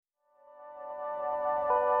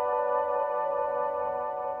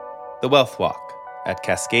The Wealth Walk at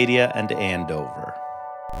Cascadia and Andover.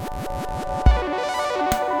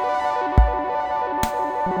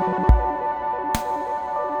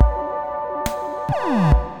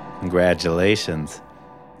 Congratulations.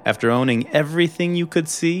 After owning everything you could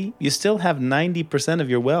see, you still have 90% of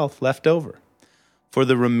your wealth left over. For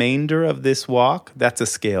the remainder of this walk, that's a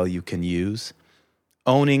scale you can use.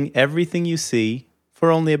 Owning everything you see for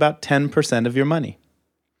only about 10% of your money.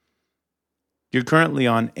 You're currently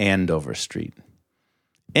on Andover Street.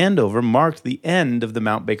 Andover marked the end of the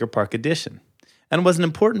Mount Baker Park addition and was an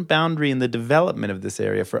important boundary in the development of this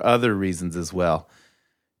area for other reasons as well.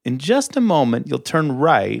 In just a moment, you'll turn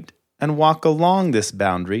right and walk along this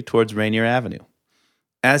boundary towards Rainier Avenue.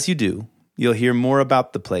 As you do, you'll hear more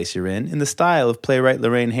about the place you're in the style of playwright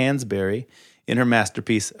Lorraine Hansberry in her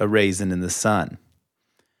masterpiece, A Raisin in the Sun.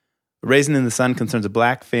 A Raisin in the Sun concerns a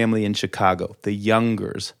black family in Chicago, the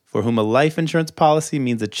Youngers, for whom a life insurance policy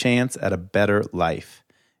means a chance at a better life,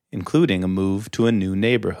 including a move to a new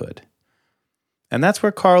neighborhood. And that's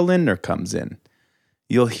where Carl Lindner comes in.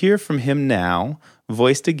 You'll hear from him now,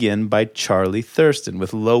 voiced again by Charlie Thurston,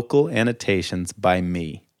 with local annotations by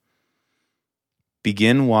me.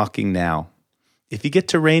 Begin walking now. If you get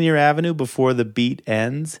to Rainier Avenue before the beat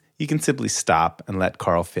ends, you can simply stop and let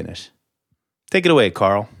Carl finish. Take it away,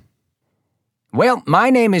 Carl. Well, my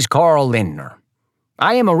name is Carl Lindner.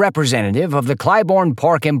 I am a representative of the Clybourne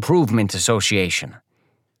Park Improvement Association.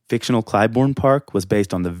 Fictional Clybourne Park was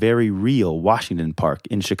based on the very real Washington Park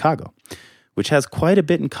in Chicago, which has quite a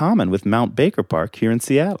bit in common with Mount Baker Park here in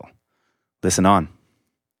Seattle. Listen on.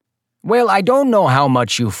 Well, I don't know how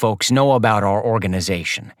much you folks know about our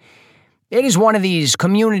organization. It is one of these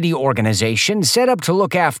community organizations set up to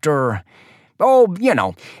look after,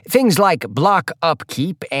 things like block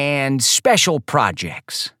upkeep and special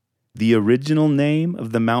projects. The original name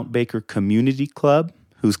of the Mount Baker Community Club,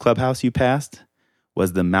 whose clubhouse you passed,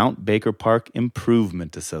 was the Mount Baker Park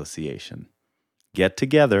Improvement Association. Get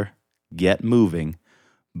together, get moving,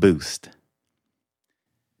 boost.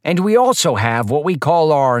 And we also have what we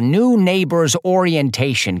call our New Neighbors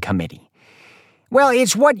Orientation Committee. Well,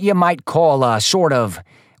 it's what you might call a sort of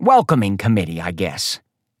welcoming committee, I guess.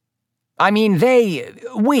 I mean,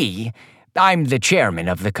 I'm the chairman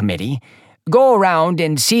of the committee, go around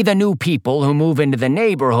and see the new people who move into the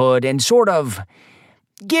neighborhood and sort of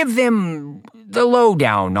give them the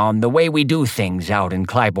lowdown on the way we do things out in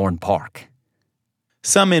Clybourne Park.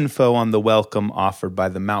 Some info on the welcome offered by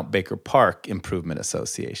the Mount Baker Park Improvement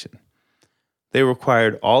Association. They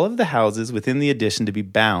required all of the houses within the addition to be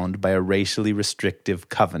bound by a racially restrictive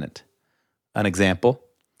covenant. An example: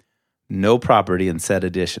 no property in said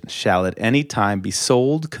addition shall at any time be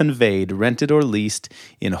sold, conveyed, rented, or leased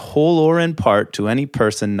in whole or in part to any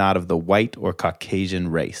person not of the white or Caucasian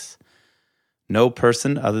race. No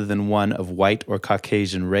person other than one of white or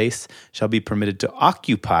Caucasian race shall be permitted to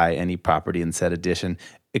occupy any property in said addition,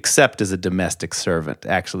 except as a domestic servant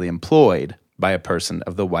actually employed by a person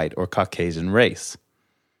of the white or Caucasian race.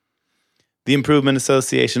 The Improvement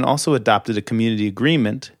Association also adopted a community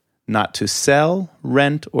agreement not to sell,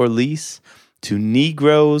 rent, or lease to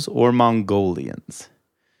Negroes or Mongolians.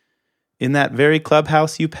 In that very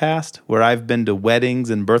clubhouse you passed, where I've been to weddings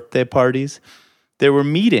and birthday parties, there were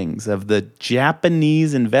meetings of the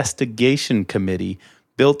Japanese Investigation Committee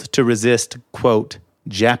built to resist, quote,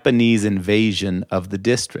 Japanese invasion of the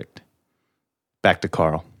district. Back to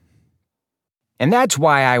Carl. And that's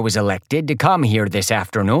why I was elected to come here this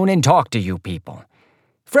afternoon and talk to you people.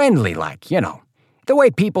 Friendly-like, the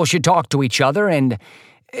way people should talk to each other and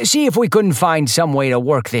see if we couldn't find some way to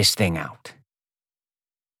work this thing out.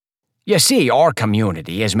 You see, our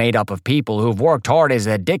community is made up of people who've worked hard as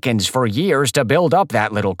the dickens for years to build up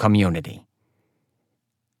that little community.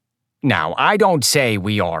 Now, I don't say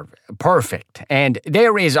we are perfect, and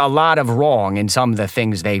there is a lot of wrong in some of the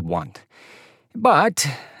things they want. But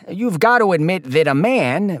you've got to admit that a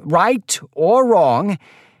man, right or wrong,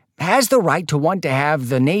 has the right to want to have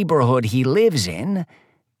the neighborhood he lives in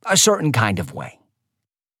a certain kind of way.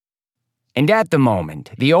 And at the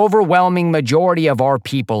moment, the overwhelming majority of our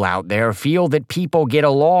people out there feel that people get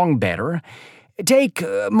along better, take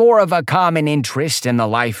more of a common interest in the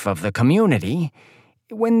life of the community,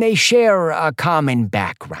 when they share a common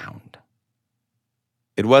background.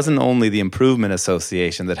 It wasn't only the Improvement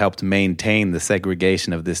Association that helped maintain the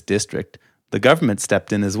segregation of this district. The government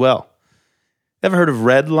stepped in as well. Ever heard of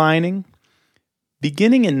redlining?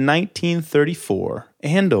 Beginning in 1934,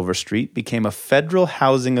 Andover Street became a federal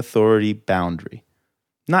housing authority boundary.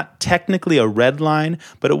 Not technically a red line,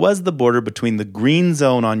 but it was the border between the green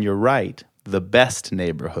zone on your right, the best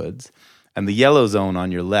neighborhoods, and the yellow zone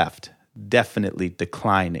on your left, definitely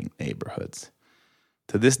declining neighborhoods.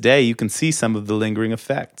 To this day, you can see some of the lingering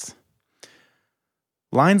effects.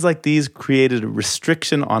 Lines like these created a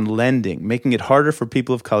restriction on lending, making it harder for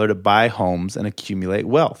people of color to buy homes and accumulate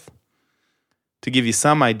wealth. To give you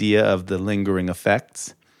some idea of the lingering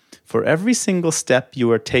effects, for every single step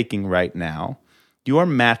you are taking right now, you are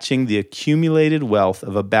matching the accumulated wealth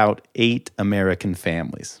of about 8 American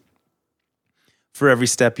families. For every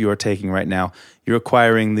step you are taking right now, you're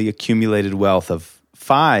acquiring the accumulated wealth of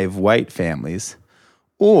 5 white families,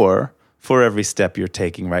 or for every step you're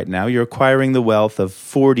taking right now, you're acquiring the wealth of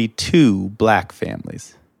 42 black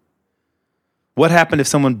families. What happened if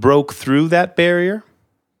someone broke through that barrier?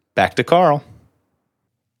 Back to Carl.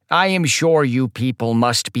 I am sure you people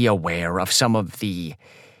must be aware of some of the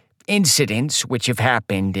incidents which have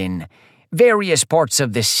happened in various parts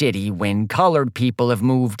of the city when colored people have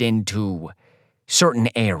moved into certain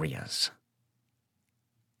areas.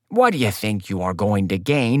 What do you think you are going to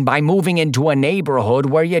gain by moving into a neighborhood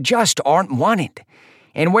where you just aren't wanted,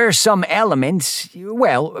 and where some elements,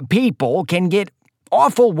 people can get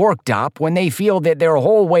awful worked up when they feel that their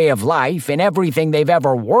whole way of life and everything they've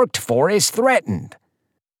ever worked for is threatened?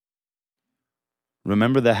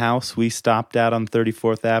 Remember the house we stopped at on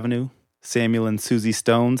 34th Avenue? Samuel and Susie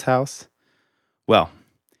Stone's house? Well,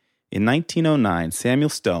 in 1909, Samuel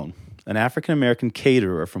Stone, an African-American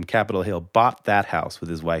caterer from Capitol Hill, bought that house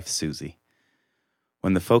with his wife, Susie.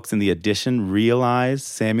 When the folks in the addition realized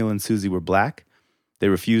Samuel and Susie were black, they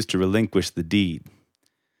refused to relinquish the deed.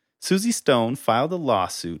 Susie Stone filed a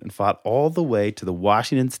lawsuit and fought all the way to the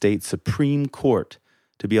Washington State Supreme Court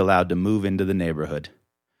to be allowed to move into the neighborhood.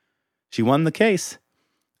 She won the case,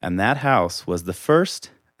 and that house was the first,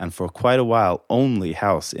 and for quite a while only,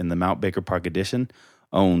 house in the Mount Baker Park addition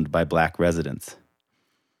owned by black residents.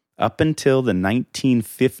 Up until the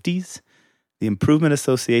 1950s, the Improvement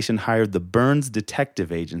Association hired the Burns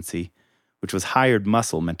Detective Agency, which was hired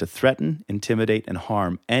muscle meant to threaten, intimidate, and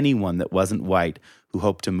harm anyone that wasn't white who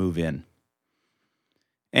hoped to move in.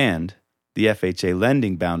 And the FHA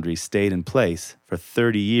lending boundaries stayed in place for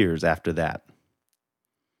 30 years after that.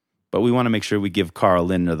 But we want to make sure we give Carl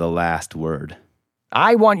Lindner the last word.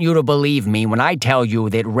 I want you to believe me when I tell you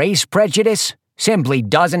that race prejudice simply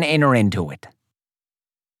doesn't enter into it.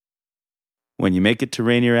 When you make it to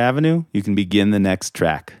Rainier Avenue, you can begin the next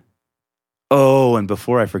track. Oh, and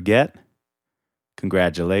before I forget,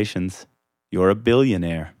 congratulations, you're a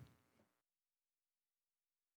billionaire.